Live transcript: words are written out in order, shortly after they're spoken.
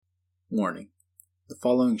Warning: the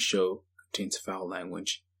following show contains foul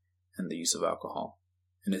language and the use of alcohol,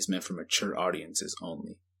 and is meant for mature audiences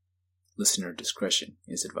only. Listener discretion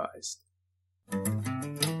is advised.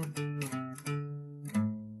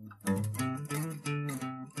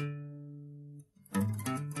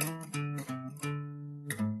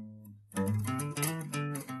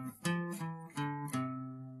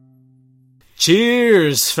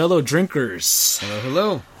 Cheers, fellow drinkers. Hello,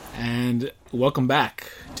 hello. And welcome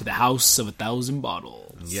back to the House of 1,000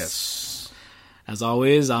 Bottles. Yes. As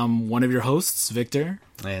always, I'm one of your hosts, Victor.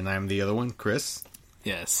 And I'm the other one, Chris.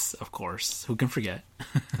 Yes, of course. Who can forget?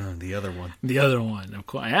 The other one. The other one, of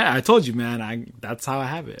course. Yeah, I told you, man. That's how I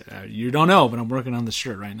have it. You don't know, but I'm working on the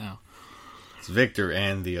shirt right now. It's Victor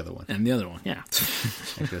and the other one. And the other one, yeah.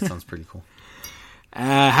 Actually, that sounds pretty cool.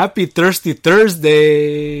 Happy Thirsty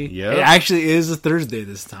Thursday. Yep. It actually is a Thursday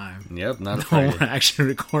this time. Yep, not a Friday. We're actually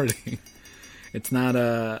recording. It's not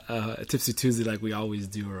a Tipsy Tuesday like we always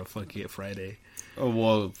do, or a Fuck It Friday. Oh,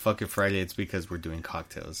 well, fuck it Friday, it's because we're doing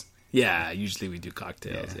cocktails. Yeah, usually we do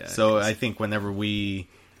cocktails. Yeah. So I think whenever we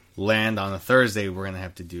land on a Thursday, we're going to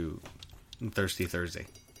have to do Thirsty Thursday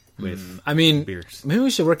with beers. Maybe we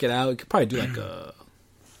should work it out. We could probably do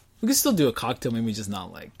we could still do a cocktail, maybe just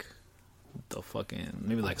not like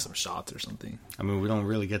maybe like some shots or something. I mean, we don't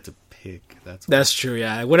really get to pick. That's true,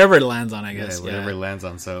 yeah. Whatever it lands on, I guess. Yeah, whatever it lands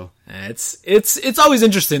on, so. It's always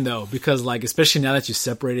interesting, though, because, like, especially now that you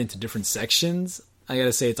separate it into different sections, I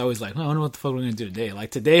gotta say, it's always like, oh, I wonder what the fuck we're gonna do today.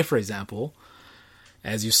 Like, today, for example,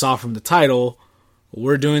 as you saw from the title,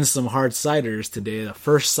 we're doing some hard ciders today, the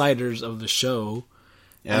first ciders of the show.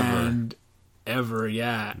 Ever,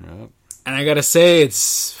 yeah. Yep. And I gotta say,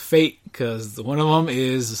 it's fate, because one of them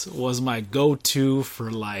was my go-to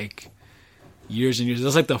for, like, years and years.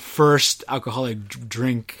 That's, like, the first alcoholic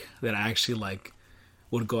drink that I actually, like,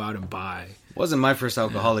 would go out and buy. It wasn't my first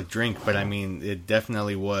alcoholic drink, but, I mean, it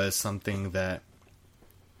definitely was something that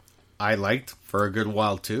I liked for a good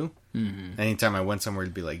while, too. Mm-hmm. Anytime I went somewhere,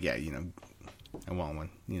 it'd be like, yeah, I want one.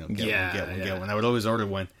 Get one. I would always order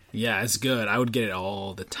one. Yeah, it's good. I would get it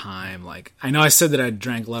all the time. Like, I know I said that I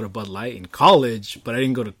drank a lot of Bud Light in college, but I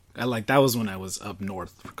didn't go to... that was when I was up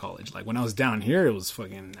north for college. Like, when I was down here, it was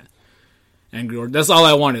fucking Angry Orchard. That's all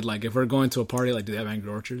I wanted. Like, if we're going to a party, like, do they have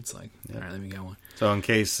Angry Orchards? Like, all right, let me get one. So, in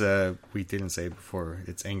case we didn't say it before,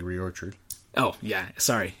 it's Angry Orchard. Oh, yeah.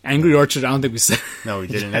 Sorry. Angry Orchard, I don't think we said... No, we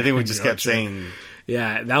didn't. I think we just kept saying...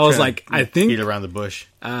 Yeah, that was like, I think... Beat around the bush.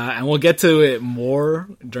 And we'll get to it more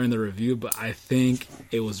during the review, but I think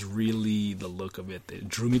it was really the look of it that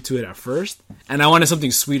drew me to it at first. And I wanted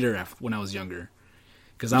something sweeter when I was younger.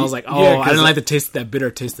 Because I was like, I didn't like that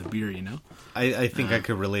bitter taste of beer, you know? I think I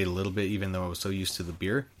could relate a little bit, even though I was so used to the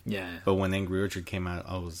beer. Yeah. But when Angry Orchard came out,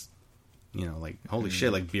 I was, like, holy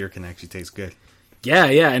shit, like, beer can actually taste good. Yeah,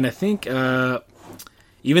 and I think,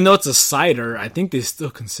 even though it's a cider, I think they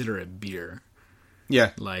still consider it beer.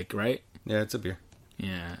 Yeah. Like, right? Yeah, it's a beer.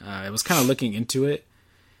 Yeah. I was kind of looking into it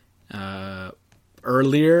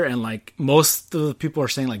earlier, and, like, most of the people are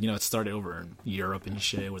saying, like, it started over in Europe and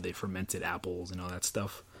shit, where they fermented apples and all that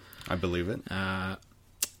stuff. I believe it.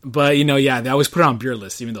 But, they always put it on beer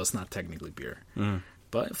lists, even though it's not technically beer. Mm.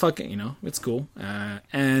 But, fuck it, it's cool.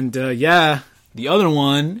 The other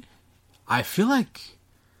one, I feel like...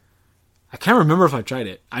 I can't remember if I tried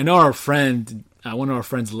it. I know our friend... one of our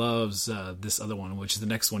friends loves this other one, which the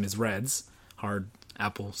next one is Red's hard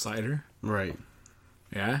apple cider. Right.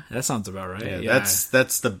 Yeah, that sounds about right. Yeah.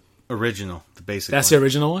 That's the original, the basic. That's the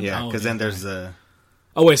original one. Yeah, because then there's the.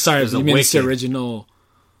 Oh wait, sorry. You mean it's the original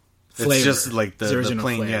flavor? It's just like the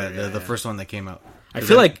plain, flavor, the first one that came out. I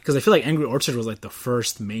feel like Angry Orchard was like the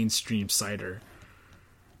first mainstream cider,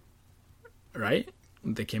 right?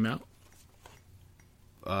 They came out.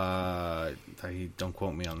 Don't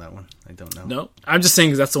quote me on that one. I don't know. No, I'm just saying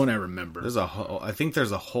because that's the one I remember. I think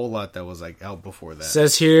there's a whole lot that was like out before that. It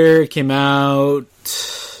says here it came out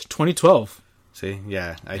 2012. See,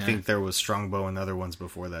 yeah, I think there was Strongbow and other ones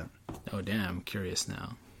before that. Oh damn, I'm curious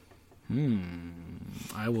now.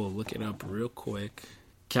 I will look it up real quick.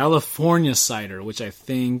 California cider, which I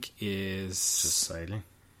think is just cider.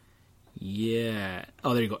 Yeah.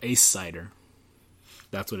 Oh, there you go. Ace cider.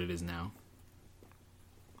 That's what it is now.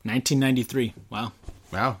 1993. Wow.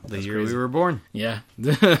 The year we were born. Yeah.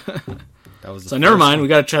 That was so never mind. We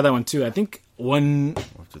got to try that one too. I think one. We'll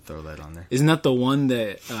have to throw that on there. Isn't that the one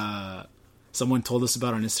that someone told us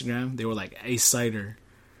about on Instagram? They were like Ace cider.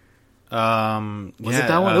 Was it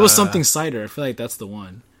that one? It was something cider. I feel like that's the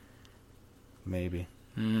one. Maybe.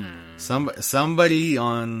 Somebody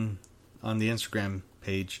on the Instagram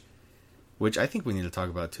page, which I think we need to talk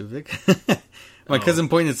about too, Vic. My cousin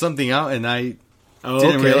pointed something out, and I Oh,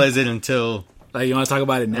 Didn't okay. realize it until... Like, you want to talk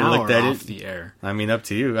about it now or looked at off it. the air? I mean, up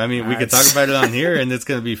to you. I mean, we could Alright. talk about it on here, and it's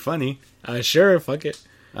going to be funny. Sure, fuck it.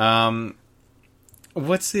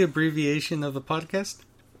 What's the abbreviation of the podcast?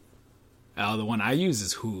 The one I use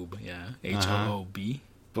is Hoob. Yeah, HOOB.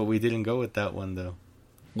 But we didn't go with that one, though.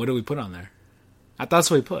 What do we put on there? I thought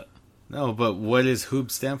that's what we put. No, but what does HOOB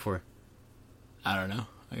stand for? I don't know.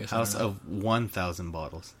 I guess House I don't know. of 1,000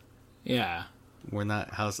 bottles. Yeah. We're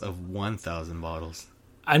not House of 1,000 bottles.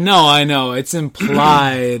 I know. It's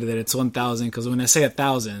implied that it's 1,000 because when I say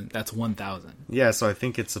 1,000, that's 1,000. Yeah, so I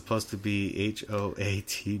think it's supposed to be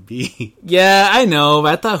HOATB. Yeah, I know,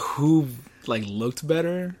 but I thought Hoob like looked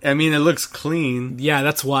better. I mean, it looks clean. Yeah,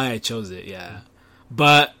 that's why I chose it. Yeah,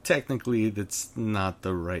 but Technically, that's not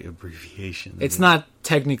the right abbreviation. it's not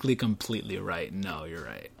technically completely right. No, you're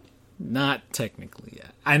right. Not technically, yeah.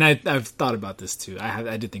 And I've thought about this too.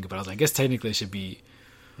 I did think about it. I was like, I guess technically it should be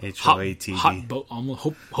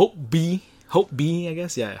HOATB. Hope B, I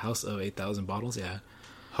guess. Yeah, House of 8,000 bottles. Yeah,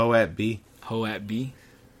 Hoat B. Hoat B.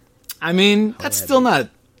 I mean, that's Hoat still B. not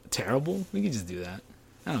terrible. We can just do that.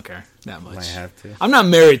 I don't care that much. Might have to. I'm not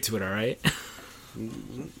married to it. All right.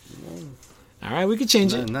 All right, we could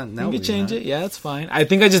change it. Now We could we're change not. it. Yeah, that's fine. I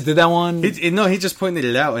think I just did that one. No, he just pointed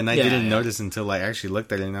it out, and I Yeah, didn't yeah. notice until I actually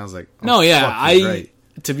looked at it, and I was like, oh, No, yeah, fuck, he's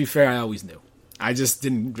right. To be fair, I always knew. I just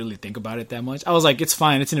didn't really think about it that much. I was like, it's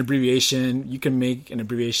fine. It's an abbreviation. You can make an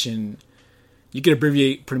abbreviation. You can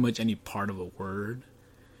abbreviate pretty much any part of a word.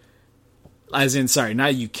 As in, sorry,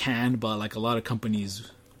 not you can, but like a lot of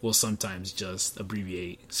companies will sometimes just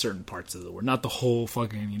abbreviate certain parts of the word, not the whole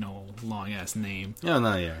fucking, long ass name. No,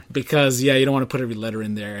 yeah. Because yeah, you don't want to put every letter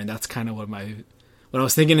in there, and that's kind of what I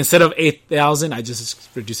was thinking. Instead of 8,000, I just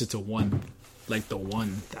reduce it to 1, like the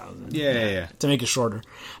 1,000. Yeah. To make it shorter.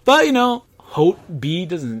 But Hoat B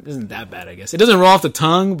isn't that bad, I guess. It doesn't roll off the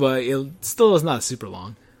tongue, but it still is not super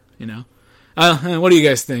long. What do you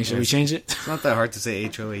guys think? Should we change it? It's not that hard to say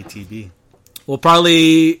HOATB. We'll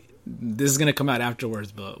probably. This is gonna come out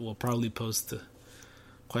afterwards, but we'll probably post a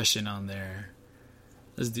question on there.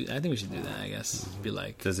 I think we should do that. I guess be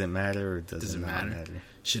like, Does it matter or does it not matter?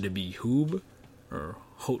 Should it be Hoob or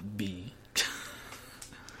Hoat B?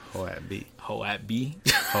 Hoat B. Hoat B.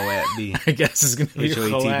 Hoat B. I guess it's gonna be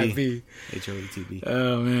Hoat B. HOATB.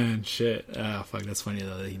 Oh man, shit. Oh fuck, that's funny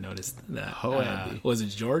though that he noticed that. Hoat B. Was it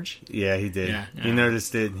George? Yeah, he did. Yeah. He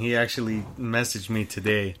noticed it. He actually messaged me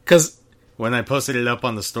today Because when I posted it up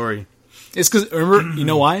on the story. it's because remember, you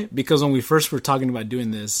know why? Because when we first were talking about doing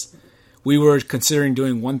this, we were considering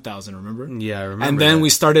doing 1,000. Remember? Yeah, I remember. And then that. we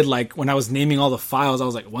started like when I was naming all the files, I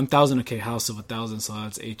was like 1,000. Okay, House of 1,000, so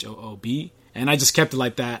that's HOOB, and I just kept it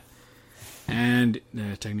like that. And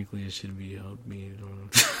technically, it should be Hoat B.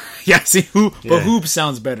 Yeah, see, but Hoob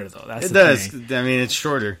sounds better though. That's It the does. thing. I mean, it's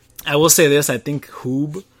shorter. I will say this: I think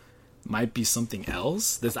Hoob might be something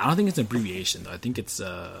else. I don't think it's an abbreviation though. I think it's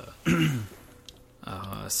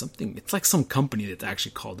something. It's like some company that's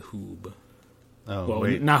actually called Hoob. Oh, Well,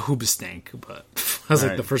 wait. not Hoobastank, but I was like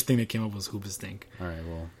Alright. the first thing that came up was Hoobastank. All right,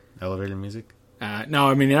 well, elevator music. No,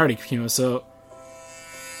 I mean it already came up. So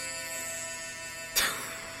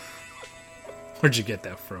where'd you get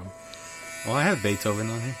that from? Well, I have Beethoven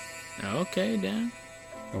on here. Okay, Dan.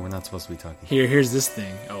 Oh, we're not supposed to be talking. Here's this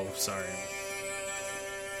thing. Oh, sorry.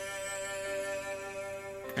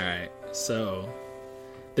 All right, so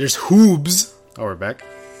there's Hoobs. Oh, we're back?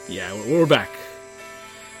 Yeah, we're back.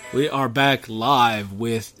 We are back live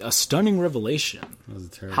with a stunning revelation. That was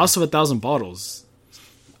terrible. House of 1,000 bottles.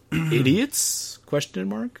 Idiots? Question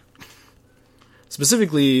mark.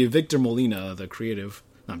 Specifically, Victor Molina, the creative.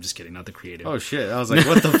 No, I'm just kidding. Not the creative. Oh, shit. I was like,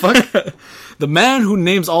 what the fuck? The man who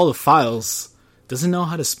names all the files doesn't know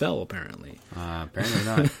how to spell, apparently. Apparently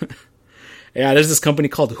not. Yeah, there's this company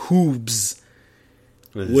called Hoobs,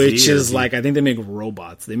 With a which Z or is B? like, I think they make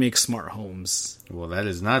robots. They make smart homes. Well, that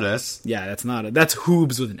is not us. Yeah, that's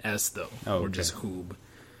Hoobs with an S, though. Oh, Or okay. just Hoob.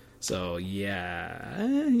 So, yeah,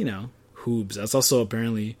 Hoobs. That's also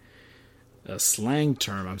apparently a slang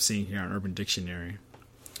term I'm seeing here on Urban Dictionary.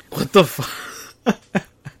 What the fuck?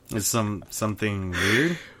 It's something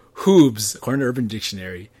weird. Hoobs, according to Urban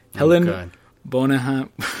Dictionary. Helen God. Bonham.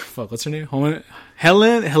 Fuck, what's her name?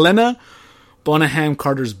 Helena Bonham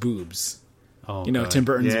Carter's boobs. Oh, You know, God. Tim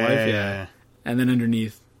Burton's Yeah, wife? Yeah. And then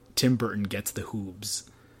underneath, Tim Burton gets the Hoobs.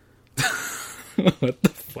 What the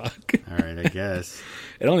fuck? All right, I guess.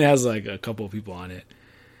 It only has like a couple of people on it.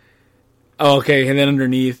 Oh, okay. And then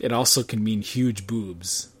underneath, it also can mean huge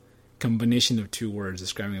boobs. Combination of two words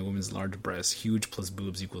describing a woman's large breasts. Huge plus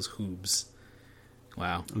boobs equals hoobs.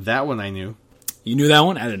 Wow. That one I knew. You knew that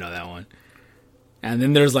one? I didn't know that one. And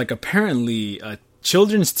then there's like apparently a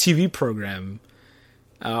children's TV program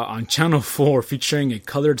on Channel 4 featuring a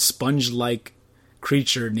colored sponge-like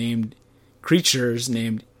creatures named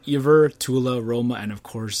Iver, Tula, Roma, and of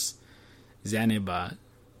course Zaneba.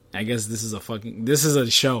 I guess this is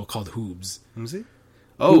a show called Hoobs. Is it?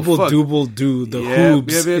 Oh, Ooble fuck. Dooble Doo. The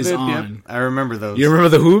Hoobs is on. I remember those. You remember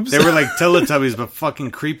the Hoobs? They were like Teletubbies, but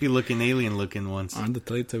fucking creepy looking, alien looking ones. Aren't the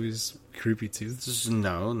Teletubbies creepy too?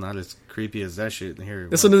 No, not as creepy as that shit. Here,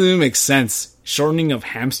 This one doesn't even make sense. Shortening of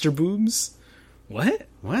hamster boobs? What?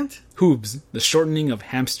 What? Hoobs. The shortening of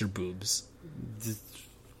hamster boobs.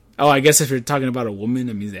 Oh, I guess if you're talking about a woman,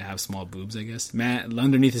 it means they have small boobs, I guess. Man,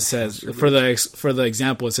 underneath it says, for the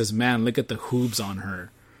example, it says, man, look at the hoobs on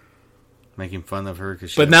her. Making fun of her.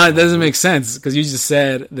 But now it doesn't make sense, because you just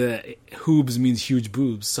said that hoobs means huge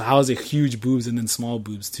boobs. So how is it huge boobs and then small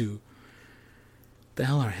boobs too? The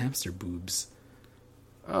hell are hamster boobs?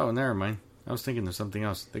 Oh, never mind. I was thinking of something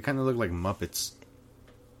else. They kind of look like Muppets.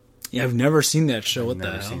 Yeah, I've never seen that show. What the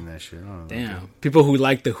hell? Never seen that shit. Oh, Damn. okay. People who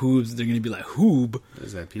like the hoobs, they're going to be like, hoob?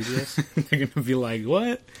 Is that PBS? They're going to be like,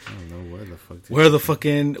 what? I don't know where the fuck. Where are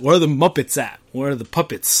the Muppets at? Where are the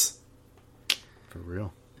puppets? For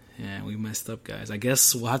real. Yeah, we messed up, guys. I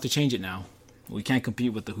guess we'll have to change it now. We can't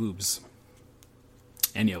compete with the hoobs.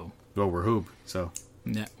 Any of them. Well, we're Hoob, so.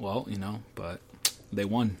 Yeah, well, but they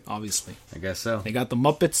won, obviously. I guess so. They got the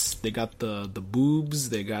Muppets, they got the boobs,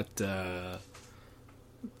 they got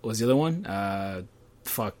what's the other one?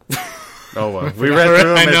 Fuck. Oh, well. We ran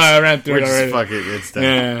through them. I ran through it already. Fuck it. It's done.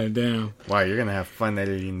 Yeah, damn. Wow, you're going to have fun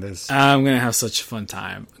editing this. I'm going to have such a fun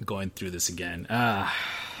time going through this again.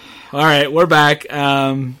 All right, we're back.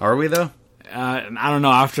 Are we, though? I don't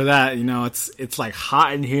know. After that, it's like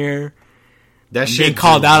hot in here. That I'm being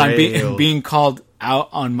called out. I'm being called out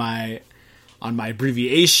on my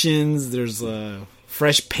abbreviations. There's a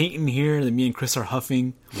fresh paint in here that me and Chris are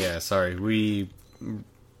huffing. Yeah, sorry. We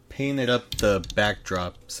painted up the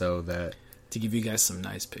backdrop so that... to give you guys some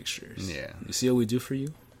nice pictures. Yeah. You see what we do for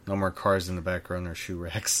you? No more cars in the background or shoe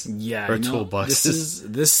racks. Yeah. Or toolboxes.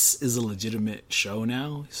 This is a legitimate show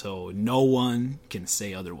now, so no one can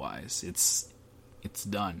say otherwise. It's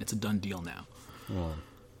done. It's a done deal now. Well,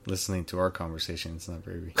 listening to our conversation, it's not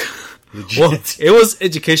very legit. Well, it was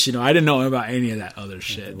educational. I didn't know about any of that other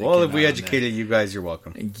shit. Well, if we educated you guys, you're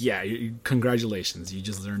welcome. Yeah, congratulations. You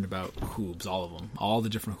just learned about hoobs, all of them. All the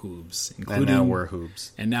different hoobs. And now we're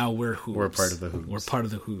Hoobs. And now we're hoobs. We're part of the Hoobs. We're part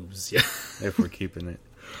of the hoobs, yeah. If we're keeping it.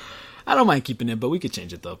 I don't mind keeping it, but we could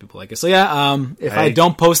change it, though. People like it. So, yeah, if I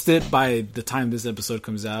don't post it by the time this episode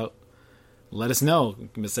comes out, let us know.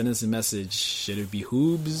 Send us a message. Should it be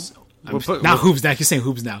hoobs? Hoobs now. I keep saying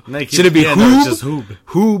hoobs now. Should it be hoob? No, it's just Hoob.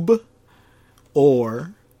 Hoob?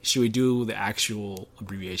 Or should we do the actual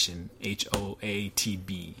abbreviation?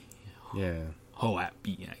 HOATB? Yeah. HOATB,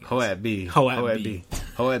 I guess. HOATB. HOATB.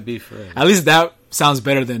 HOATB forever. At least that sounds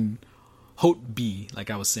better than HOATB, like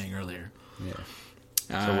I was saying earlier. Yeah.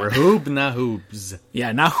 So we're Hoob, not Hoobs.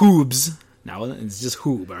 Yeah, not hoobs. Now it's just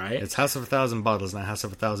hoob, all right? It's House of 1,000 Bottles, not House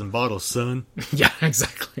of 1,000 Bottles, son. Yeah,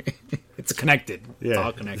 exactly. It's connected. Yeah. It's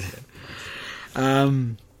all connected. I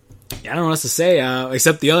don't know what else to say,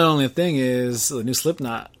 except the only thing is the new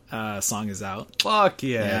Slipknot song is out. Fuck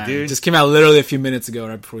yeah, dude. It just came out literally a few minutes ago,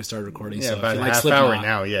 right before we started recording. Yeah, so about if you a like half Slipknot, hour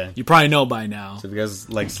now, yeah. You probably know by now. So if you guys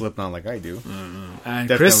like Slipknot like I do, And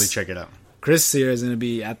definitely check it out. Chris here is going to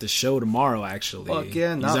be at the show tomorrow, actually. Fuck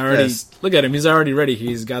yeah, he's not already pissed. Look at him. He's already ready.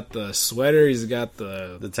 He's got the sweater. He's got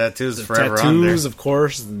the tattoos forever on there. tattoos, of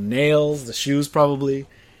course, the nails, the shoes, probably.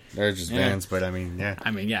 They're just Vans, but I mean, yeah.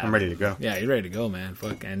 I'm ready to go. Yeah, you're ready to go, man.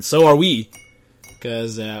 Fuck, and so are we,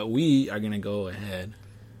 because we are going to go ahead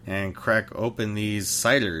and crack open these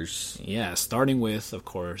ciders. Yeah, starting with, of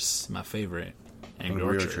course, my favorite, Angry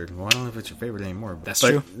Orchard. Well, I don't know if it's your favorite anymore. That's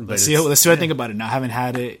true. Let's see what I think about it now. I haven't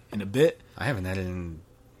had it in a bit. I haven't had it in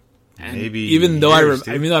and maybe even though I years,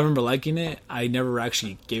 remember liking it, I never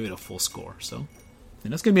actually gave it a full score. So,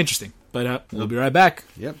 that's gonna be interesting. But we'll be right back.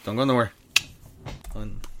 Yep, don't go nowhere.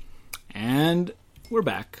 Fun. And we're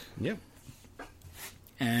back. Yep.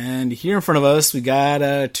 And here in front of us, we got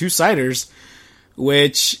 2 ciders.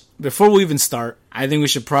 Which, before we even start, I think we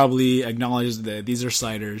should probably acknowledge that these are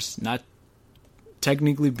ciders, not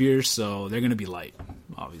technically beers, so they're gonna be light,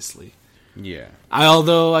 obviously. Yeah.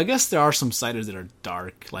 Although I guess there are some ciders that are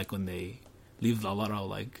dark, like when they leave a lot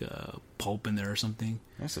of pulp in there or something.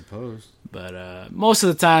 I suppose. But most of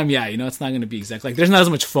the time, yeah, it's not going to be exact. Like there's not as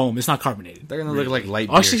much foam. It's not carbonated. They're going to look like light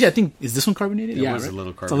beers. Actually, beers. I think is this one carbonated? It yeah, was right? a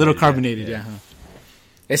little carbonated. It's a little carbonated. Yeah.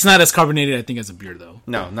 It's not as carbonated, I think, as a beer though.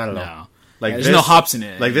 No, not at all. Like there's no hops in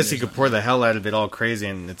it. Like this, you could pour the hell out of it all crazy,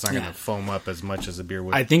 and it's not going to foam up as much as a beer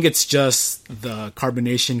would. I think it's just the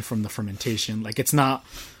carbonation from the fermentation. Like it's not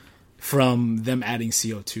from them adding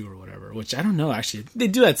CO2 or whatever. Which I don't know. Actually, they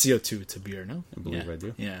do add CO2 to beer. No, I believe yeah. I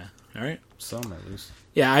do. Yeah. All right. Some at least.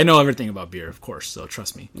 Yeah, I know everything about beer, of course. So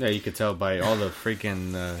trust me. Yeah, you could tell by all the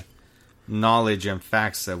freaking knowledge and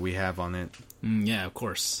facts that we have on it. Yeah, of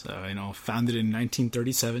course. Founded in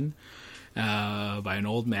 1937 by an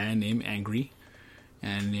old man named Angry,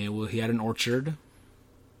 and he had an orchard,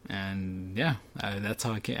 and yeah, that's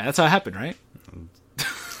how it happened, right?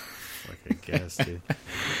 Like I guess, dude.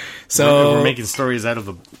 So if we're making stories out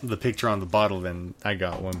of the picture on the bottle, then I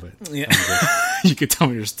got one, but yeah, you could tell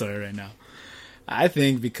me your story right now. I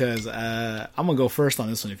think because I'm gonna go first on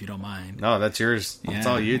this one if you don't mind. No, that's yours. It's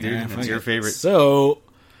all you, dude. It's your favorite. So,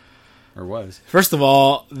 or was. First of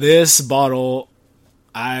all, this bottle,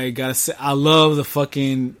 I gotta say, I love the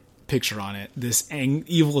fucking picture on it. This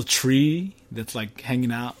evil tree that's like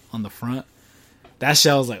hanging out on the front. That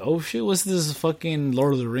shit, I was like, oh shit, what's this fucking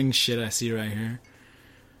Lord of the Rings shit I see right here?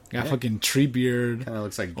 Got fucking tree beard. Kind of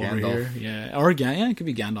looks like over Gandalf. Here. Yeah, or it could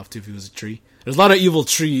be Gandalf too if he was a tree. There's a lot of evil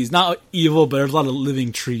trees, not evil, but there's a lot of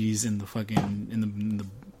living trees in the fucking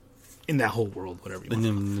in that whole world, whatever you want.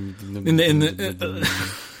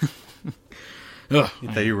 You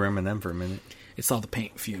thought you were Eminem for a minute. It's all the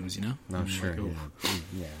paint fumes, you know. No, sure. Like,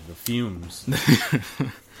 yeah, the fumes.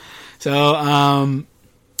 So,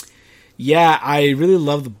 yeah, I really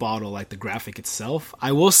love the bottle, like the graphic itself.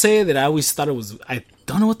 I will say that I always thought I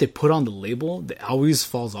don't know what they put on the label. It always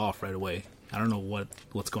falls off right away. I don't know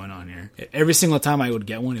what's going on here. Every single time I would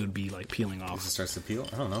get one, it would be like peeling off. It starts to peel?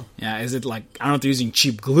 I don't know. Yeah, is it like, I don't know if they're using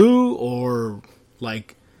cheap glue or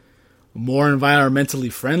like more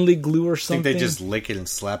environmentally friendly glue or something. I think they just lick it and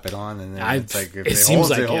slap it on, and then it's like, if it seems holds,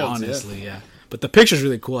 like it holds, honestly, yeah. But the picture's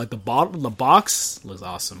really cool. Like the box looks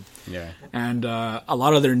awesome. Yeah. And a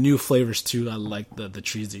lot of their new flavors too. I like the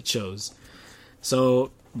trees they chose.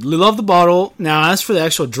 So love the bottle. Now as for the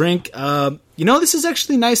actual drink, this is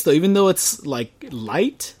actually nice though. Even though it's like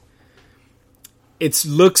light, it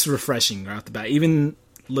looks refreshing right off the bat. Even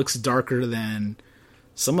looks darker than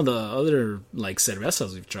some of the other like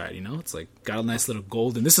cervezas we've tried. It's like got a nice little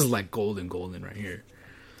golden. This is like golden right here.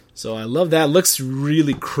 So I love that. It looks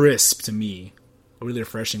really crisp to me. Really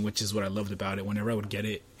refreshing, which is what I loved about it. Whenever I would get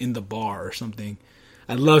it in the bar or something,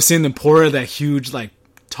 I love seeing them pour that huge, like,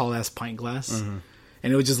 tall-ass pint glass. Mm-hmm.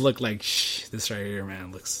 And it would just look like, this right here,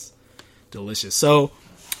 man, looks delicious. So,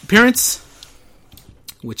 appearance,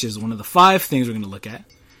 which is one of the 5 things we're going to look at.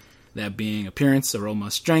 That being appearance,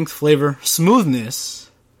 aroma, strength, flavor,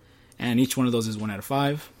 smoothness. And each one of those is 1 out of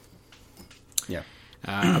 5. Yeah.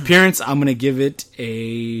 Appearance, I'm going to give it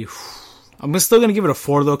I'm still going to give it a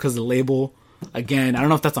 4, though, because the label... Again, I don't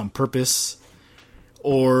know if that's on purpose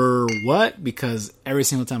or what, because every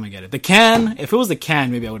single time I get it. The can, if it was the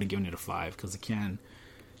can, maybe I would have given it a 5, because the can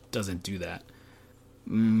doesn't do that.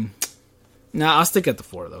 I'll stick at the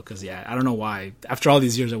 4, though, because, yeah, I don't know why. After all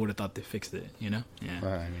these years, I would have thought they fixed it, Yeah.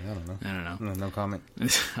 I don't know. No comment.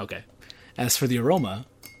 Okay. As for the aroma,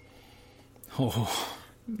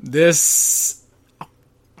 this...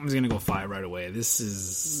 I'm just going to go 5 right away. This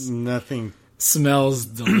is... Nothing... Smells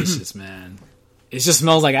delicious, man. It just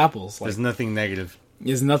smells like apples. There's nothing negative.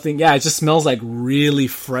 There's nothing. Yeah, it just smells like really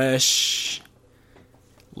fresh,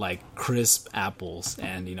 like crisp apples.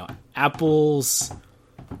 And apples.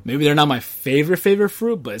 Maybe they're not my favorite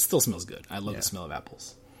fruit, but it still smells good. I love the smell of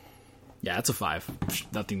apples. Yeah, it's a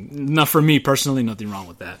 5. Not for me personally. Nothing wrong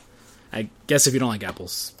with that. I guess if you don't like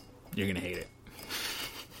apples, you're gonna hate it.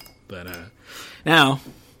 But now,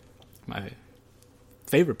 my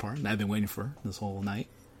favorite part that I've been waiting for this whole night.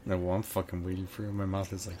 No, well, I'm fucking waiting for it. My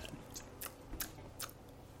mouth is like...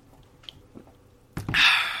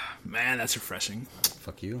 Man, that's refreshing.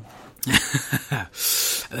 Fuck you.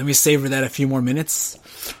 Let me savor that a few more minutes.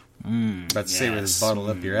 About to savor this bottle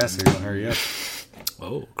up your ass, so you don't hurry up.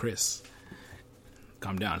 Oh, Chris.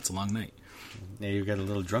 Calm down. It's a long night. Yeah, you got a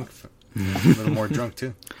little drunk. A little more drunk,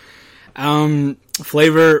 too.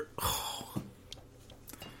 Flavor...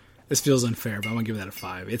 This feels unfair, but I'm going to give that a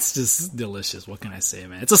 5. It's just delicious. What can I say,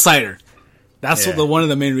 man? It's a cider. That's one of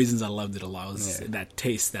the main reasons I loved it a lot was that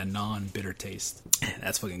taste, that non-bitter taste.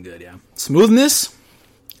 That's fucking good, yeah. Smoothness?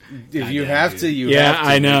 If you have to, you have to. Yeah,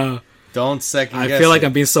 I know. Don't second guess I feel like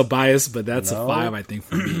I'm being so biased, but that's a 5, I think,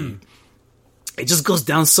 for me. It just goes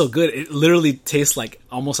down so good. It literally tastes like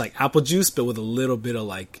almost like apple juice, but with a little bit of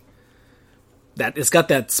like... that. It's got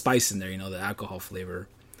that spice in there, the alcohol flavor.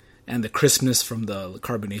 And the crispness from the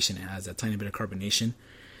carbonation it has, that tiny bit of carbonation.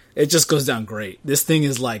 It just goes down great. This thing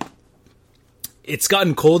is like... It's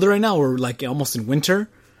gotten colder right now. We're like almost in winter.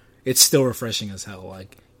 It's still refreshing as hell.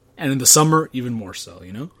 Like, and in the summer, even more so,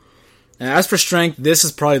 And as for strength, this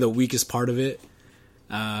is probably the weakest part of it.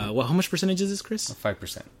 Well, how much percentage is this, Chris?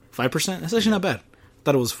 5%. 5%? That's actually not bad. I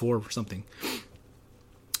thought it was 4 or something.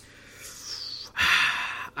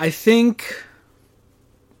 I think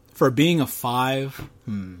for being a 5,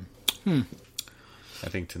 I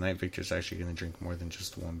think tonight Victor's actually going to drink more than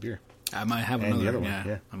just one beer. I might have And the another other one. one,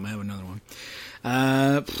 Yeah, yeah. I might have another one.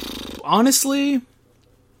 Honestly,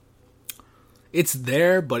 it's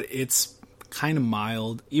there, but it's kind of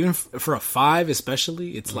mild. Even for a 5,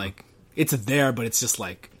 especially, it's like it's there, but it's just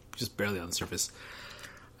barely on the surface.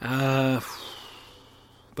 But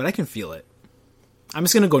I can feel it. I'm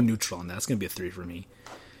just gonna go neutral on that. It's gonna be a 3 for me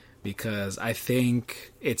because I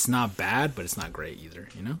think it's not bad, but it's not great either.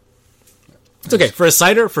 You know, it's okay for a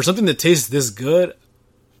cider, for something that tastes this good.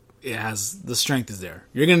 It has the strength is there.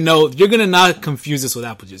 You're gonna know. You're gonna not confuse this with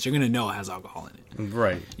apple juice. You're gonna know it has alcohol in it.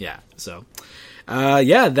 Right. Yeah. So,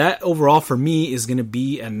 that overall for me is gonna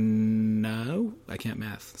be no, I can't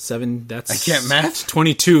math. 7. That's I can't math?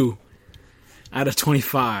 22 out of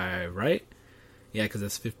 25, right? Yeah, because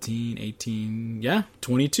that's 15, 18. Yeah,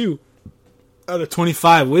 22 out of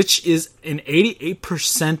 25, which is an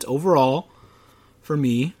 88% overall for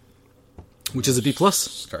me, which is a B plus.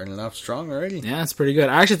 Starting off strong already. Yeah, that's pretty good.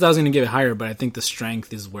 I actually thought I was going to give it higher, but I think the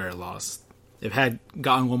strength is where it lost. If it had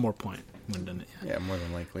gotten one more point, would have done it. Yeah, more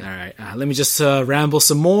than likely. All right, let me just ramble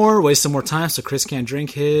some more, waste some more time so Chris can't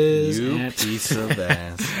drink his. You piece of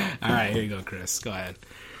ass. All right, here you go, Chris. Go ahead.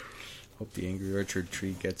 Hope the Angry Orchard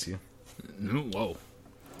tree gets you. Whoa.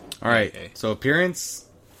 All right, Okay. so appearance,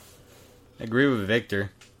 I agree with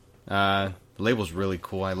Victor. The label's really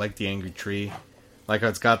cool. I like the Angry Tree. Like how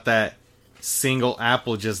it's got that single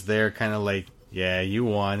apple just there, kind of like, yeah, you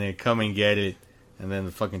want it, come and get it. And then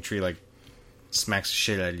the fucking tree, like, smacks the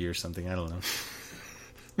shit out of you or something. I don't know.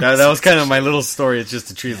 That was kind of my little story. It's just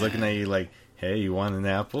the tree's looking at you like, hey, you want an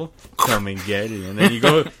apple? Come and get it. And then you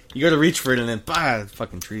go to reach for it, and then, bah,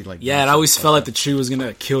 fucking tree, like... Yeah, it always felt like the tree was going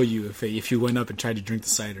to kill you if you went up and tried to drink the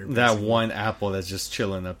cider. That basically. one apple that's just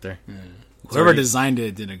chilling up there. Whoever designed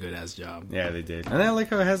it did a good ass job. Yeah, they did. And I like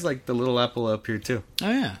how it has, like, the little apple up here, too. Oh,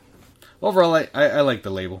 yeah. Overall, I like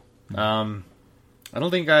the label. I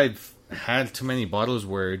don't think I've had too many bottles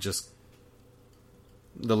where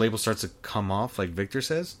the label starts to come off, like Victor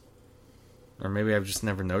says. Or maybe I've just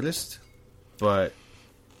never noticed. But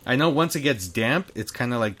I know once it gets damp, it's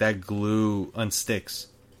kind of like that glue unsticks.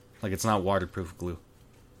 Like it's not waterproof glue.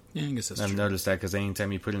 Yeah, I guess that's I've true. noticed that because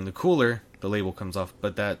anytime you put it in the cooler, the label comes off.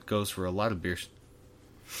 But that goes for a lot of beers.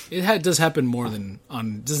 It does happen more than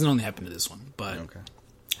on... doesn't only happen to this one, but Okay.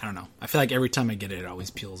 I don't know. I feel like every time I get it, it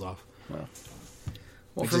always peels off. Well,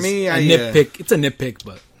 Which for is me, a nitpick. It's a nitpick,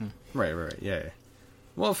 but... Right, yeah.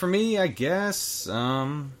 Well, for me, I guess,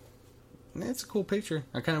 it's a cool picture.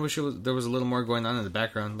 I kind of wish there was a little more going on in the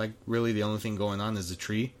background. Like, really, the only thing going on is the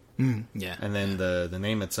tree. Yeah. And then the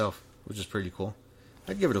name itself, which is pretty cool.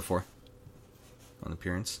 I'd give it a 4 on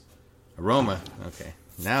appearance. Aroma, okay.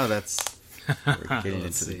 Now we're getting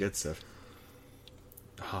into the good stuff.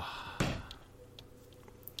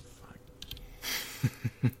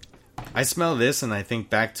 I smell this and I think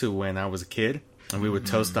back to when I was a kid and we would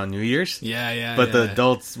toast on New Year's. Yeah. But the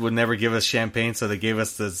adults would never give us champagne, so they gave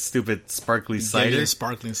us the stupid sparkly cider.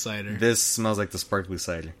 Sparkling cider. This smells like the sparkly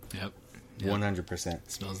cider. Yep. 100%.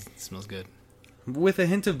 Smells good. With a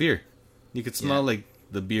hint of beer. You could smell like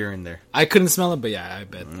the beer in there. I couldn't smell it, but yeah, I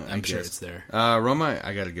bet. I'm sure guess. it's there. Aroma,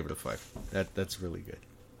 I gotta give it a 5. That's really good.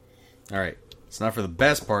 Alright, it's not for the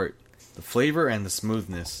best part, the flavor and the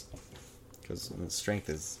smoothness. Because the strength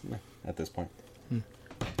is at this point.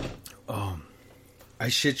 I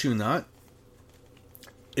shit you not.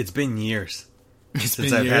 It's been years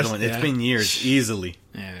since I've had one. It's been years, easily.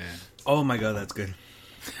 Yeah. Oh my god, that's good.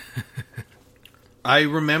 I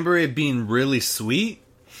remember it being really sweet.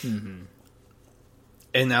 And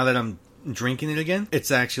now that I'm drinking it again,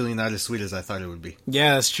 it's actually not as sweet as I thought it would be.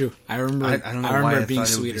 Yeah, that's true. I remember. I don't know I remember why I it being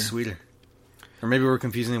thought it would sweeter. be sweeter. Or maybe we're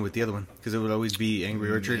confusing it with the other one. Because it would always be Angry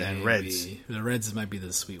Orchard and Reds. The Reds might be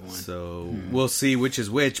the sweet one. So we'll see which is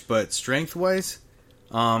which. But strength-wise,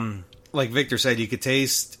 like Victor said, you could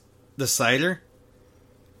taste the cider.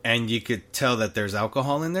 And you could tell that there's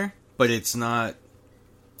alcohol in there. But it's not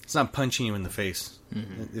punching you in the face.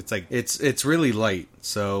 It's like it's really light.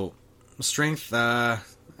 So strength,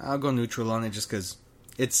 I'll go neutral on it just because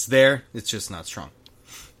it's there. It's just not strong.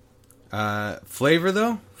 Flavor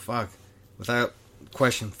though, fuck, without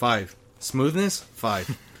question, 5. Smoothness,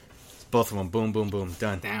 5. Both of them, boom, boom, boom,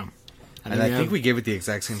 done. Damn. And I think we gave it the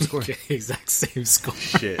exact same score. exact same score.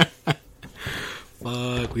 Shit.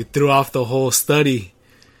 Fuck, we threw off the whole study.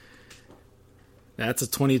 That's a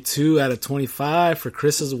 22 out of 25 for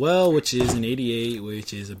Chris as well, which is an 88,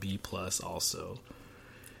 which is a B plus also.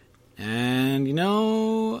 And, you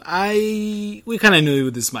know, we kind of knew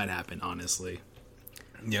this might happen, honestly.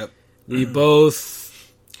 Yep. We both...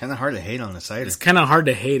 Kind of hard to hate on the cider. It's kind of hard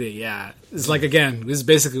to hate it, yeah. It's like, again, this is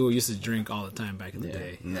basically what we used to drink all the time back in the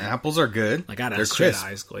day. And the apples are good. Like, out They're of straight crisp.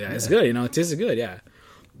 high school. Yeah, it's good, you know, it tasted good, yeah.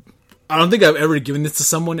 I don't think I've ever given this to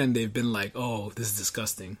someone and they've been like, oh, this is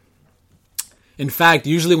disgusting. In fact,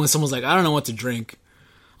 usually when someone's like, I don't know what to drink,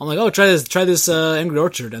 I'm like, oh, try this Angry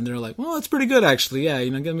Orchard, and they're like, well, it's pretty good actually. Yeah, you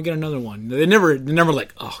know, let me get another one. They're never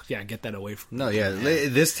like, oh yeah, get that away from me. No, yeah,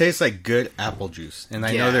 this tastes like good apple juice, and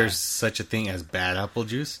I know there's such a thing as bad apple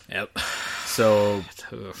juice. Yep. So,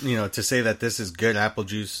 you know, to say that this is good apple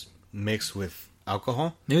juice mixed with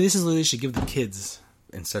alcohol, maybe this is what they should give the kids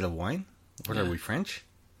instead of wine. What are we, French?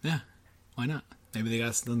 Yeah, why not? Maybe they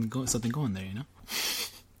got something going there, you know.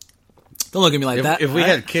 Don't look at me like that. If we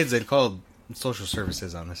had kids, they'd call social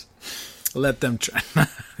services on us. Let them try.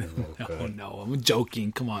 No, I'm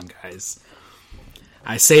joking. Come on, guys.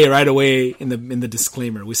 I say it right away in the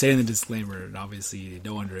disclaimer. We say in the disclaimer, obviously,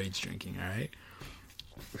 no underage drinking. All right.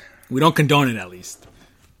 We don't condone it, at least.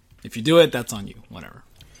 If you do it, that's on you. Whatever.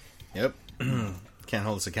 Yep. Can't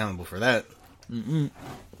hold us accountable for that. No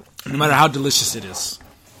matter how delicious it is.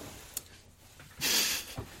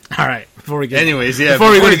 All right. Before we get Anyways, yeah.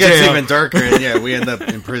 Before it gets even darker, and yeah, we end up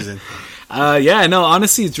in prison. Yeah, no,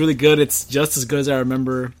 honestly, it's really good. It's just as good as I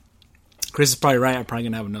remember. Chris is probably right. I'm probably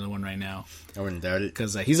going to have another one right now. I wouldn't doubt it.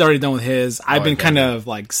 Because he's already done with his. I've been kind of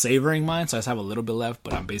like savoring mine, so I just have a little bit left,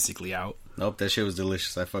 but I'm basically out. Nope, that shit was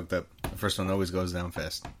delicious. I fucked up. The first one always goes down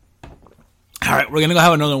fast. All right, we're going to go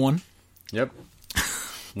have another one. Yep.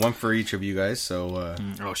 One for each of you guys, so...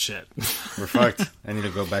 oh, shit. We're fucked. I need to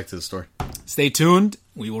go back to the store. Stay tuned.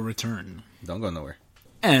 We will return. Don't go nowhere.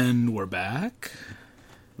 And we're back.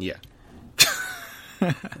 Yeah.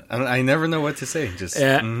 I never know what to say. Just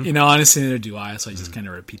you know, honestly, neither do I. So I just kind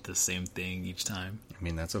of repeat the same thing each time. I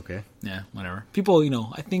mean, that's okay. Yeah, whatever. People, you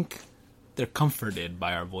know, I think they're comforted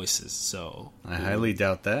by our voices. So I highly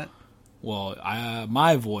doubt that. Well,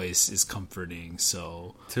 my voice is comforting.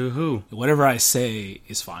 So to who? Whatever I say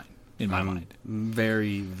is fine in my mind.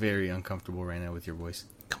 Very, very uncomfortable right now with your voice.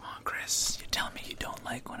 Come on, Chris. You're telling me you don't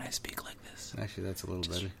like when I speak like this. Actually, that's a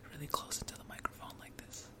little better. Really close into the microphone like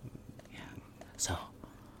this. Yeah. So,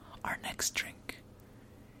 our next drink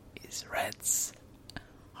is Red's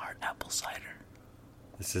Hard Apple Cider.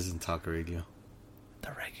 This isn't talk radio.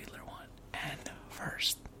 The regular one. And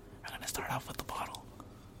first, we're going to start off with the bottle.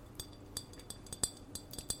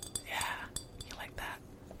 Yeah. You like that?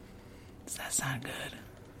 Does that sound good?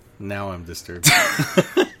 Now I'm disturbed.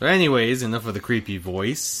 But anyways, enough of the creepy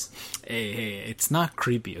voice. Hey, it's not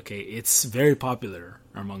creepy, okay? It's very popular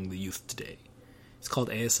among the youth today. It's called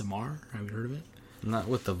ASMR. Have you heard of it? Not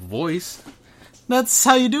with the voice. That's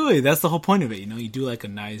how you do it. That's the whole point of it. You know, you do like a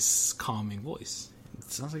nice, calming voice.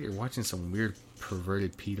 It sounds like you're watching some weird,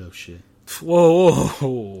 perverted pedo shit.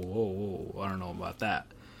 Whoa. I don't know about that.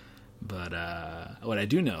 But what I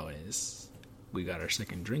do know is we got our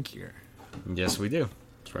second drink here. Yes, we do.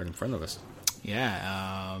 It's right in front of us.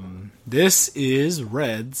 Yeah. This is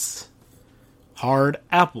Red's Hard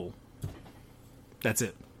Apple. That's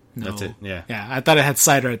it. No. That's it, yeah. Yeah, I thought it had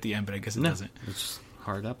cider at the end, but I guess it doesn't. It's just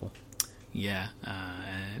hard apple. Yeah.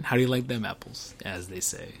 And how do you like them apples, as they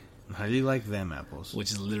say? How do you like them apples?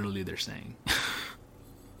 Which is literally their saying.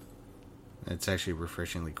 It's actually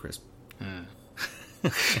refreshingly crisp.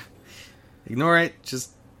 Ignore it.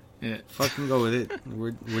 Just fucking go with it.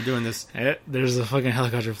 We're doing this. There's a fucking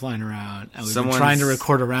helicopter flying around, and we've been trying to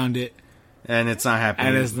record around it. And it's not happening.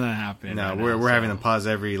 And it's not happening. No, we're having to pause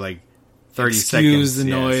every, 30 seconds. Excuse the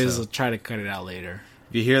noise. We'll try to cut it out later.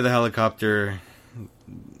 If you hear the helicopter,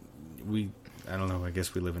 I don't know, I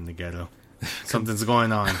guess we live in the ghetto. Something's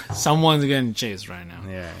going on. Someone's getting chased right now.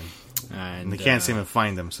 Yeah. And they can't seem to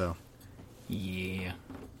find them, so. Yeah.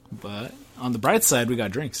 But on the bright side, we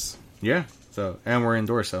got drinks. Yeah. And we're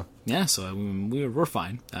indoors, so. Yeah, so we're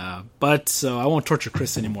fine. But I won't torture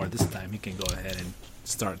Chris anymore this time. He can go ahead and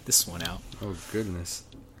start this one out. Oh, goodness.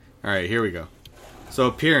 All right, here we go. So,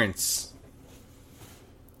 appearance.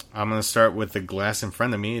 I'm going to start with the glass in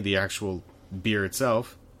front of me, the actual beer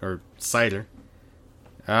itself, or cider.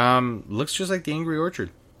 Looks just like the Angry Orchard.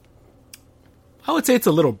 I would say it's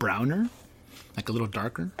a little browner, like a little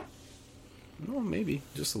darker. Well, maybe.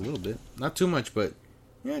 Just a little bit. Not too much, but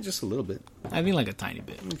yeah, just a little bit. I think like a tiny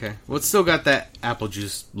bit. Okay. Well, it's still got that apple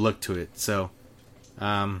juice look to it, so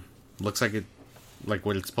looks like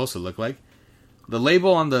what it's supposed to look like. The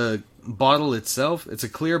label on the bottle itself, it's a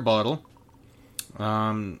clear bottle.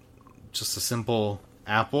 Just a simple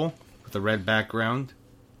apple with a red background.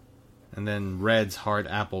 And then Red's Hard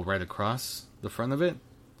Apple right across the front of it.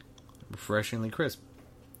 refreshingly crisp.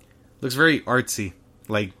 Looks very artsy,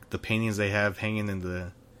 like the paintings they have hanging in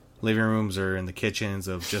the living rooms or in the kitchens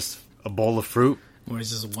of just a bowl of fruit. Or it's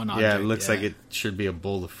just one object. Yeah, it looks like it should be a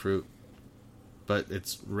bowl of fruit. But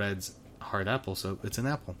it's Red's hard apple, so it's an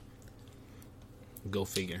apple. Go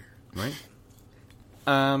figure. Right?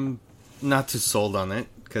 Not too sold on it,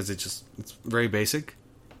 because it's very basic.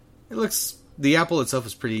 The apple itself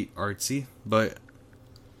is pretty artsy, but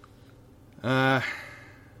I'm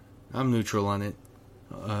neutral on it,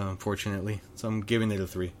 unfortunately. So I'm giving it a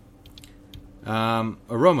 3.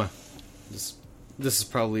 Aroma. This is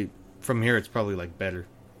probably, from here, it's probably like better.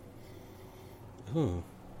 Ooh.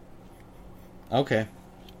 Okay.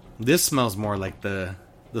 This smells more like the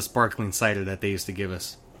sparkling cider that they used to give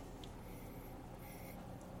us.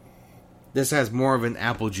 This has more of an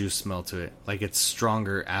apple juice smell to it. Like it's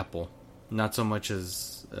stronger apple. Not so much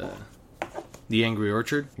as the Angry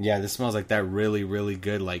Orchard. Yeah, this smells like that really, really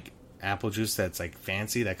good like apple juice that's like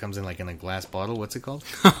fancy that comes in like in a glass bottle. What's it called?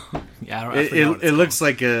 Yeah, it looks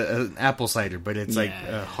like an apple cider, but it's like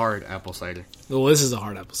a hard apple cider. Well, this is a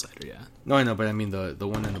hard apple cider, yeah. No, I know, but I mean the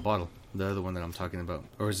one in the bottle. The other one that I'm talking about.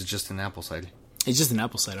 Or is it just an apple cider? It's just an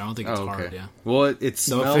apple cider. I don't think it's hard, yeah. Well, it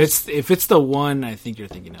smells... So if it's the one I think you're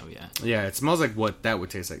thinking of, yeah. Yeah, it smells like what that would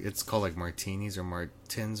taste like. It's called like martinis or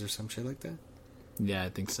martins or some shit like that. Yeah, I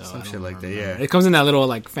think so. Some shit like that, yeah. It comes in that little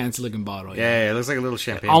like fancy looking bottle. Yeah, it looks like a little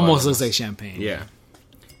champagne bottle. Almost looks like champagne. Yeah.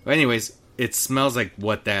 But anyways, it smells like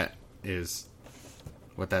what that is.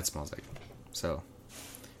 What that smells like. So,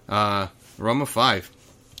 aroma 5.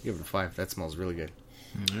 Give it a 5. That smells really good.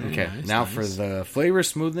 Okay, nice, now for the flavor,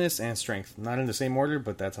 smoothness, and strength. Not in the same order,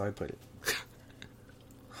 but that's how I put it.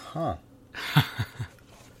 Huh.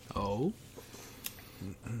 Oh?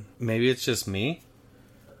 Maybe it's just me.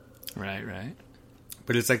 Right.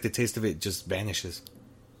 But it's like the taste of it just vanishes.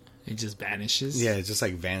 It just vanishes? Yeah, it just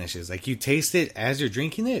like vanishes. Like you taste it as you're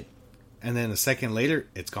drinking it, and then a second later,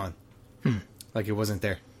 it's gone. Like it wasn't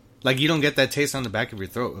there. Like you don't get that taste on the back of your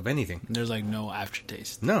throat of anything. There's like no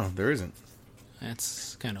aftertaste. No, there isn't.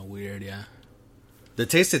 That's kind of weird, yeah. The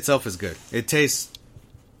taste itself is good. It tastes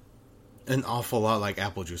an awful lot like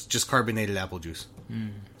apple juice, just carbonated apple juice.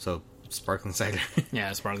 So sparkling cider.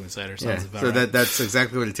 Yeah, sparkling cider sounds about so right. that's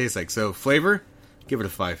exactly what it tastes like. So flavor, give it a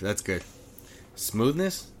 5. That's good.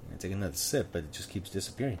 Smoothness, I take another sip, but it just keeps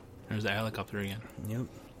disappearing. There's the helicopter again. Yep.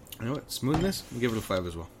 You know what? Smoothness, I'll give it a 5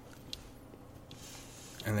 as well.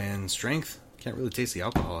 And then strength, can't really taste the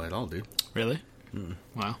alcohol at all, dude. Really?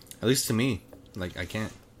 Wow. At least to me. Like, I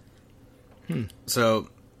can't. So...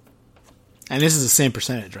 And this is the same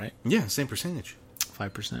percentage, right? Yeah, same percentage.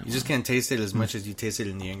 5%. You just can't taste it as much as you taste it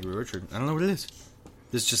in the Angry Orchard. I don't know what it is.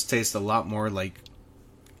 This just tastes a lot more like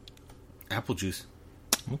apple juice.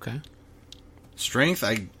 Okay. Strength,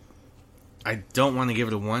 I don't want to give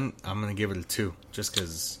it a 1. I'm going to give it a 2. Just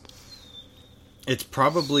because it's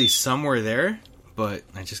probably somewhere there, but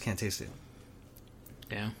I just can't taste it.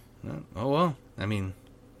 Yeah. Oh, well. I mean,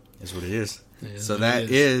 it's what it is. So what that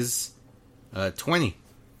it is 20.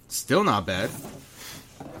 Still not bad.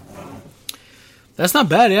 That's not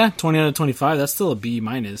bad, yeah. 20 out of 25. That's still a B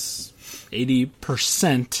minus.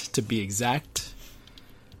 80% to be exact.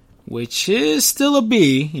 Which is still a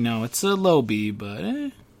B. You know, it's a low B, but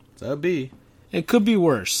it's a B. It could be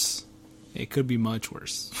worse. It could be much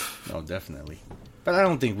worse. Oh, definitely. But I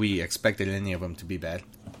don't think we expected any of them to be bad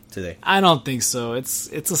today. I don't think so. It's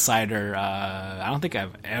a cider. I don't think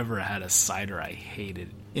I've ever had a cider I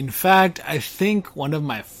hated. In fact, I think one of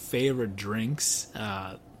my favorite drinks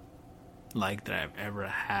like that I've ever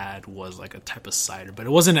had was like a type of cider, but it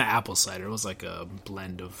wasn't an apple cider. It was like a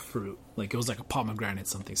blend of fruit. Like it was like a pomegranate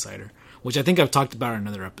something cider, which I think I've talked about in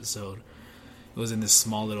another episode. It was in this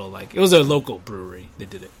small little like it was a local brewery. They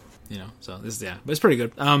did it, you know. So this but it's pretty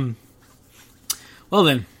good. Well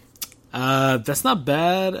then, that's not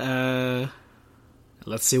bad.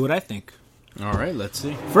 Let's see what I think. All right, let's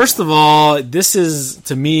see. First of all, this is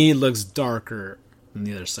to me looks darker than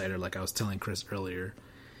the other cider, like I was telling Chris earlier.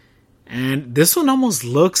 And this one almost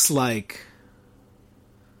looks like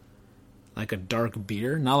a dark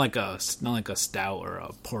beer, not like a stout or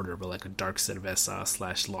a porter, but like a dark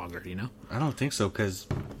cerveza / lager, you know? I don't think so, because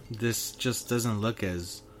this just doesn't look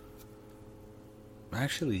as...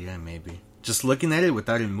 Actually, yeah, maybe. Just looking at it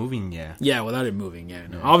without it moving, yeah. Yeah, without it moving, yeah.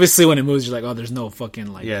 No. Obviously, when it moves, you're like, oh, there's no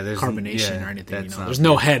fucking like carbonation or anything, you know? There's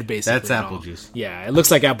no head, basically. That's apple juice. Yeah, it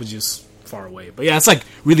looks like apple juice far away. But yeah, it's like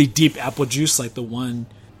really deep apple juice, like the one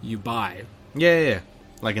you buy. Yeah.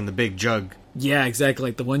 Like in the big jug. Yeah, exactly.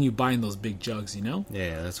 Like the one you buy in those big jugs, you know?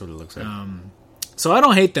 Yeah, that's what it looks like. So I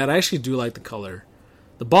don't hate that. I actually do like the color.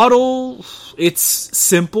 The bottle, it's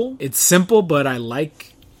simple. It's simple, but I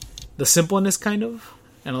like the simpleness kind of,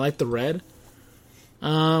 and I like the red.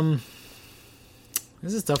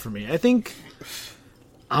 This is tough for me. I think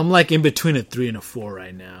I'm like in between a 3 and a 4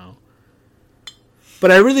 right now. But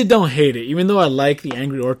I really don't hate it. Even though I like the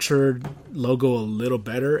Angry Orchard logo a little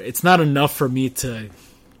better, it's not enough for me to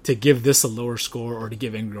give this a lower score or to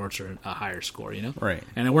give Angry Orchard a higher score, you know? Right.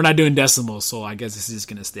 And we're not doing decimals, so I guess this is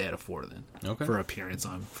going to stay at a 4 then. Okay. For appearance,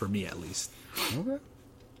 for me at least. Okay.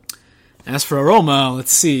 As for aroma,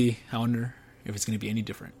 let's see. I wonder if it's going to be any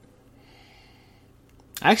different.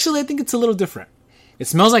 Actually, I think it's a little different. It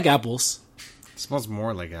smells like apples. It smells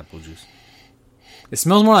more like apple juice. It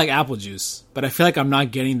smells more like apple juice, but I feel like I'm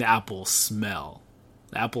not getting the apple smell,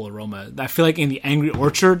 the apple aroma. I feel like in the Angry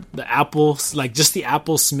Orchard, the apple, like just the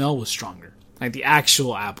apple smell was stronger. Like the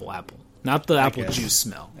actual apple. Not the apple juice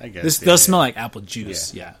smell. I guess. This does smell like apple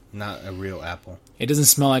juice, yeah. Not a real apple. It doesn't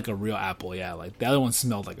smell like a real apple, yeah. Like the other one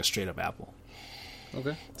smelled like a straight up apple.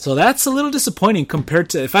 Okay. So that's a little disappointing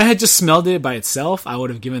compared to, if I had just smelled it by itself, I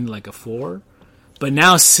would have given like a 4. But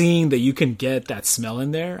now seeing that you can get that smell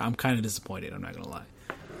in there, I'm kind of disappointed, I'm not going to lie.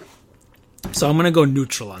 So I'm going to go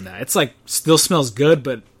neutral on that. It's like, still smells good,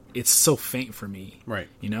 but it's so faint for me. Right.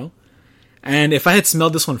 You know? And if I had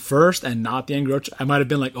smelled this one first and not the Angry Orchard, I might have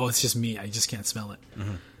been like, oh, it's just me. I just can't smell it.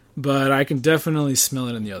 Mm-hmm. But I can definitely smell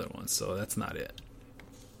it in the other one, so that's not it.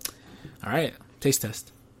 All right. Taste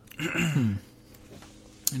test.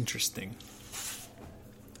 Interesting.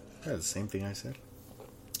 That's the same thing I said.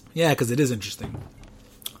 Yeah, because it is interesting.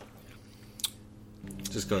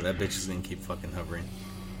 Just go. That bitch is gonna keep fucking hovering.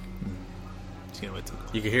 Just gonna wait till.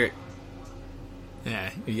 You can hear it. Yeah,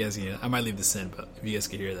 if you guys can hear that. I might leave this in, but if you guys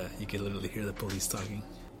can hear that, you can literally hear the police talking.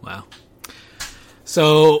 Wow.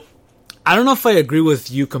 So, I don't know if I agree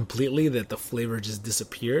with you completely that the flavor just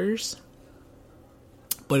disappears,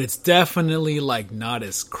 but it's definitely like not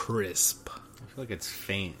as crisp. I feel like it's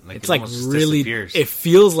faint. Like it's it like really. disappears. It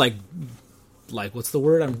feels like what's the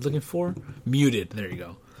word I'm looking for? Muted. There you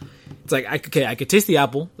go. It's like I could taste the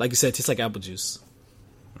apple. Like you said, it tastes like apple juice.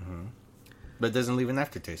 Mm-hmm. But it doesn't leave an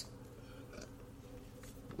aftertaste.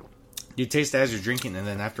 You taste it as you're drinking, and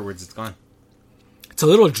then afterwards it's gone. It's a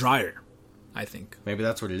little drier, I think. Maybe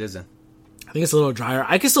that's what it is then. I think it's a little drier.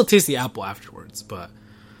 I can still taste the apple afterwards, but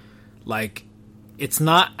like it's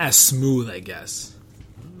not as smooth, I guess.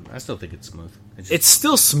 I still think it's smooth. It's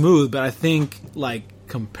still smooth, but I think like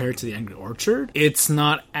compared to the Angry Orchard, it's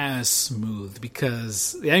not as smooth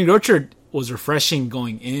because the Angry Orchard was refreshing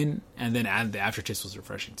going in, and then the aftertaste was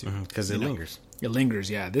refreshing too. Because it lingers. It lingers,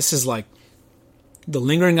 yeah. This is like the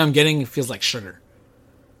lingering I'm getting feels like sugar.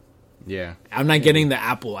 Yeah. I'm not getting the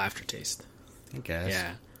apple aftertaste. I guess.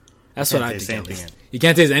 Yeah. That's what I think. Anything. You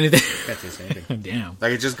can't taste anything. You can't taste anything. Damn.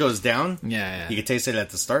 Like it just goes down. Yeah. You can taste it at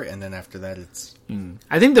the start, and then after that, it's.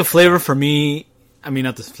 I think the flavor for me, I mean,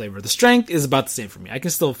 not the flavor, the strength is about the same for me. I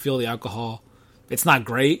can still feel the alcohol. It's not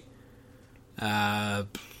great.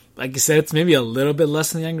 Like you said, it's maybe a little bit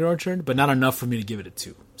less than the Angry Orchard, but not enough for me to give it a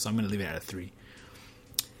 2. So I'm going to leave it at a 3.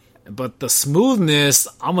 But the smoothness,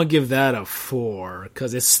 I'm going to give that a 4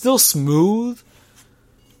 because it's still smooth.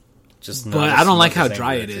 But I don't like how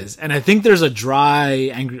dry it is. And I think there's a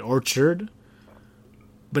dry Angry Orchard,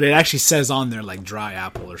 but it actually says on there like dry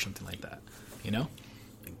apple or something like that. You know?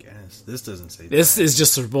 I guess. This doesn't say This dry. is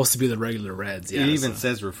just supposed to be the regular reds. Yeah, it even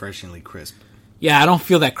says refreshingly crisp. Yeah, I don't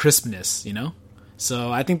feel that crispness, you know?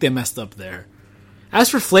 So I think they messed up there. As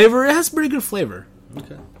for flavor, it has pretty good flavor.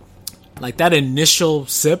 Okay. Like that initial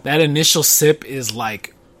sip is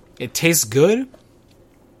like, it tastes good,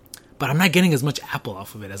 but I'm not getting as much apple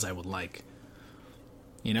off of it as I would like.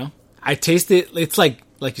 You know? I taste it, it's like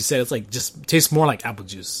you said, it's like just tastes more like apple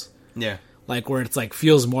juice. Yeah. Like where it's like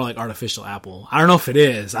feels more like artificial apple. I don't know if it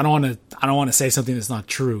is. I don't want to say something that's not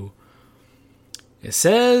true. It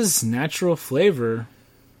says natural flavor.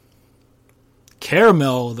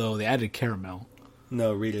 Caramel though, they added caramel.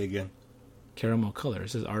 No, read it again. Caramel color. It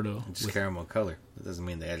says Ardo. It's just caramel color. It doesn't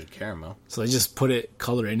mean they added caramel. So they just put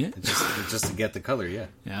color in it? It's just to get the color, yeah.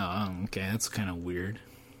 Yeah, okay. That's kind of weird.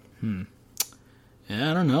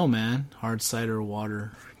 Yeah, I don't know, man. Hard cider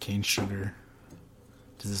water, cane sugar.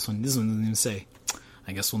 Does this one doesn't even say.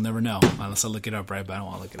 I guess we'll never know unless I look it up, right? But I don't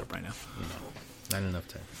want to look it up right now. No, not enough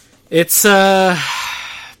time. It's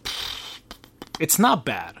not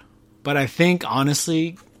bad. But I think,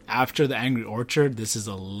 honestly, after the Angry Orchard, this is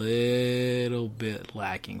a little bit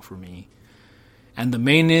lacking for me. And the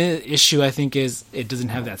main issue, I think, is it doesn't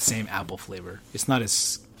have that same apple flavor. It's not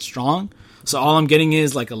as strong. So all I'm getting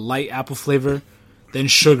is like a light apple flavor, then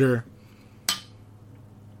sugar,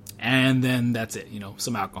 and then that's it,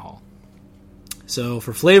 some alcohol. So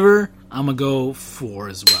for flavor, I'm going to go 4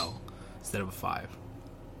 as well, instead of a 5.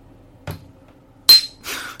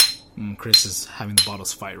 Chris is having the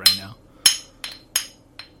bottles fight right now.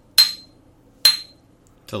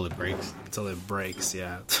 Till it breaks. Until it breaks,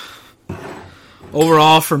 yeah.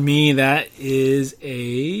 Overall, for me, that is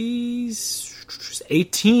a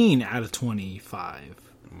 18 out of 25.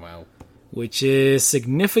 Wow. Which is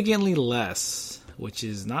significantly less, which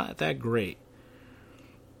is not that great.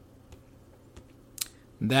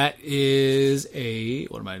 That is a,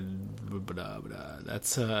 what am I,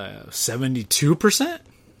 that's a 72%,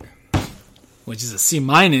 which is a C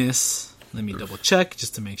minus. Let me double check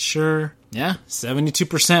just to make sure. Yeah,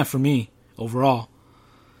 72% for me overall.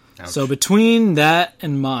 Ouch. So between that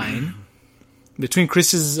and mine, between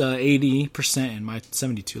Chris's 80% and my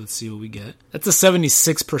 72, let's see what we get. That's a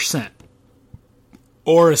 76%.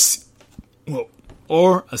 Or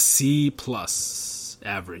a C plus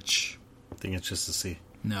average. I think it's just a C.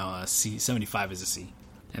 No, a C. 75 is a C.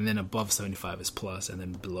 And then above 75 is plus, and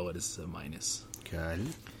then below it is a minus. Got it.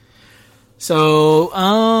 So,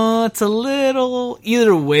 it's a little,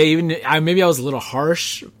 either way, even maybe I was a little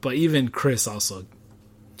harsh, but even Chris also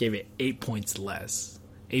gave it 8 points less.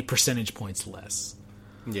 8 percentage points less.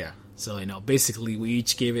 Yeah. So, basically we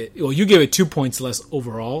each gave it, well, you gave it 2 points less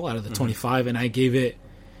overall out of the 25, and I gave it,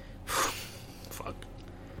 I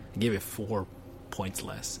gave it 4 points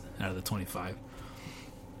less out of the 25.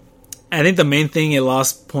 I think the main thing it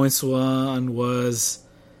lost points on was,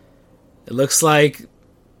 it looks like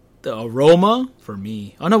the aroma for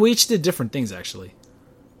me. Oh no, we each did different things actually.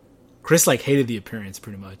 Chris hated the appearance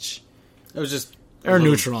pretty much. It was just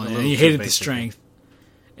neutral on it, and he hated the strength.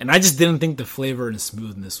 And I just didn't think the flavor and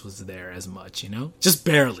smoothness was there as much, Just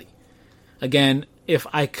barely. Again, if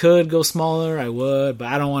I could go smaller, I would, but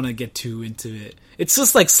I don't want to get too into it. It's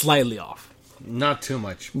just slightly off. Not too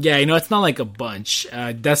much. Yeah, it's not like a bunch.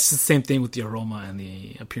 That's the same thing with the aroma and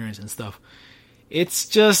the appearance and stuff. It's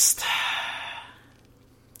just,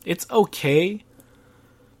 it's okay.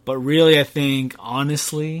 But really, I think,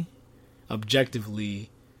 honestly, objectively,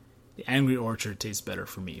 the Angry Orchard tastes better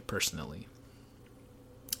for me, personally.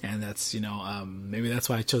 And that's, maybe that's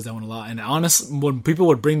why I chose that one a lot. And honestly, when people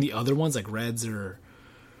would bring the other ones, like Reds or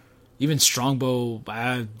even Strongbow,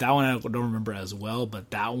 that one I don't remember as well. But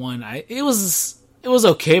that one, it was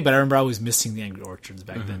okay. But I remember I was missing the Angry Orchards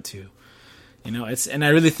back then too. And I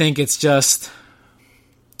really think it's just,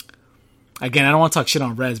 again, I don't want to talk shit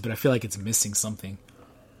on Reds, but I feel like it's missing something.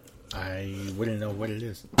 I wouldn't know what it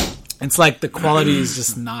is. It's like the quality is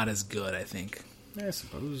just not as good, I think. Yeah, I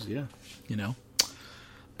suppose, yeah.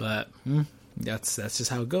 But that's just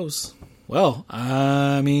how it goes. Well,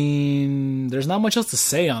 there's not much else to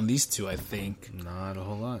say on these two, I think. Not a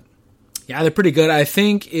whole lot. Yeah, they're pretty good. I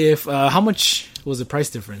think if, how much was the price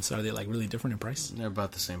difference? Are they really different in price? They're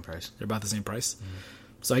about the same price. They're about the same price? Mm-hmm.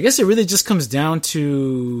 So I guess it really just comes down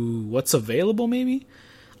to what's available, maybe?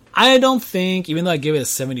 I don't think, even though I give it a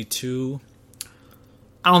 72,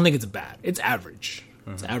 I don't think it's bad. It's average.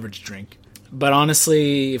 Mm-hmm. It's an average drink. But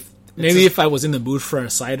honestly, if I was in the mood for a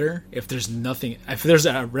cider, if there's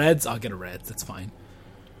a Reds, I'll get a Reds. That's fine.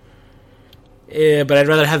 Yeah, but I'd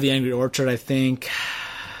rather have the Angry Orchard, I think.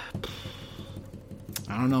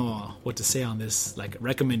 I don't know what to say on this.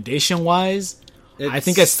 Recommendation-wise, I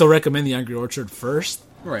think I'd still recommend the Angry Orchard first.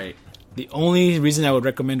 Right. The only reason I would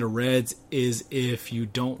recommend a Reds is if you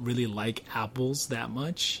don't really like apples that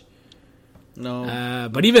much. No.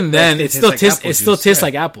 But even then, it still tastes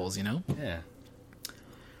like apples, Yeah.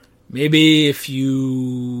 Maybe if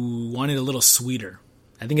you wanted a little sweeter.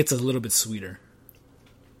 I think it's a little bit sweeter.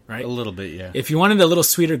 Right? A little bit, yeah. If you wanted a little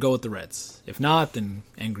sweeter, go with the Reds. If not, then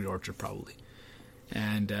Angry Orchard probably.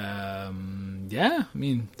 And,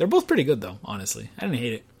 they're both pretty good, though, honestly. I didn't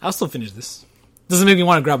hate it. I'll still finish this. Doesn't make me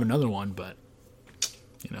want to grab another one, but,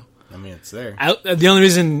 it's there. The only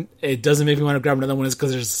reason it doesn't make me want to grab another one is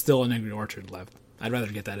because there's still an Angry Orchard left. I'd rather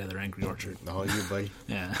get that other Angry Orchard. Oh, you, buddy.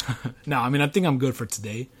 Yeah. No, I think I'm good for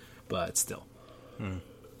today, but still.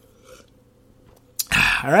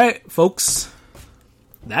 All right, folks.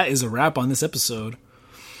 That is a wrap on this episode.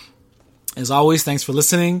 As always, thanks for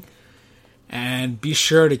listening. And be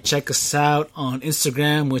sure to check us out on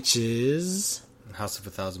Instagram, which is House of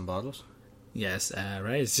 1,000 Bottles. Yes,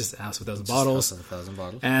 right. It's just House of 1,000 Bottles. House of 1,000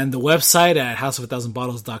 Bottles. And the website at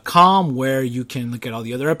houseof1000bottles.com, where you can look at all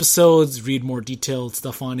the other episodes, read more detailed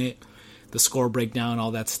stuff on it, the score breakdown,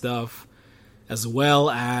 all that stuff, as well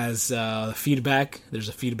as feedback. There's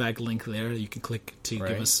a feedback link there you can click to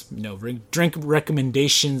give us, drink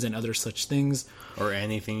recommendations and other such things. Or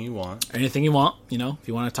anything you want. If you want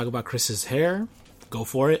to talk about Chris's hair, go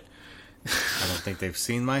for it. I don't think they've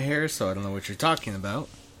seen my hair, so I don't know what you're talking about.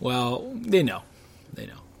 Well, they know.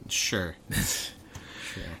 Sure.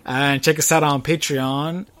 And check us out on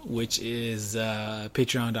Patreon, which is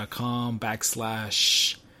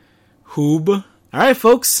patreon.com/Hoob. All right,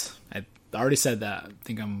 folks. I already said that. I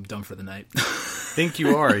think I'm done for the night. I think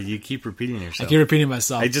you are. You keep repeating yourself. I keep repeating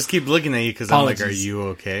myself. I just keep looking at you because I'm like, are you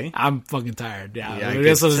okay? I'm fucking tired. Yeah, I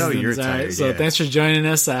can tell you're tired. Right. So thanks for joining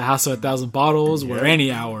us at House of 1,000 Bottles, where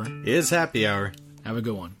any hour is happy hour. Have a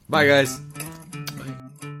good one. Bye, guys. Bye.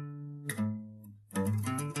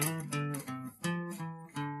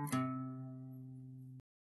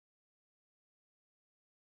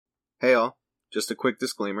 Hey all, just a quick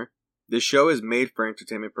disclaimer. This show is made for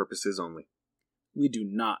entertainment purposes only. We do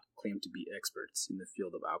not claim to be experts in the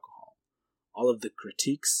field of alcohol. All of the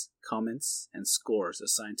critiques, comments, and scores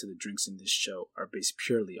assigned to the drinks in this show are based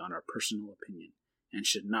purely on our personal opinion and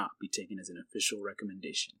should not be taken as an official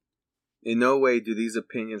recommendation. In no way do these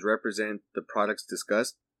opinions represent the products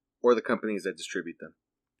discussed or the companies that distribute them.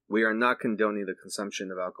 We are not condoning the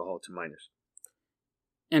consumption of alcohol to minors.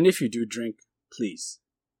 And if you do drink, please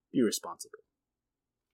be responsible.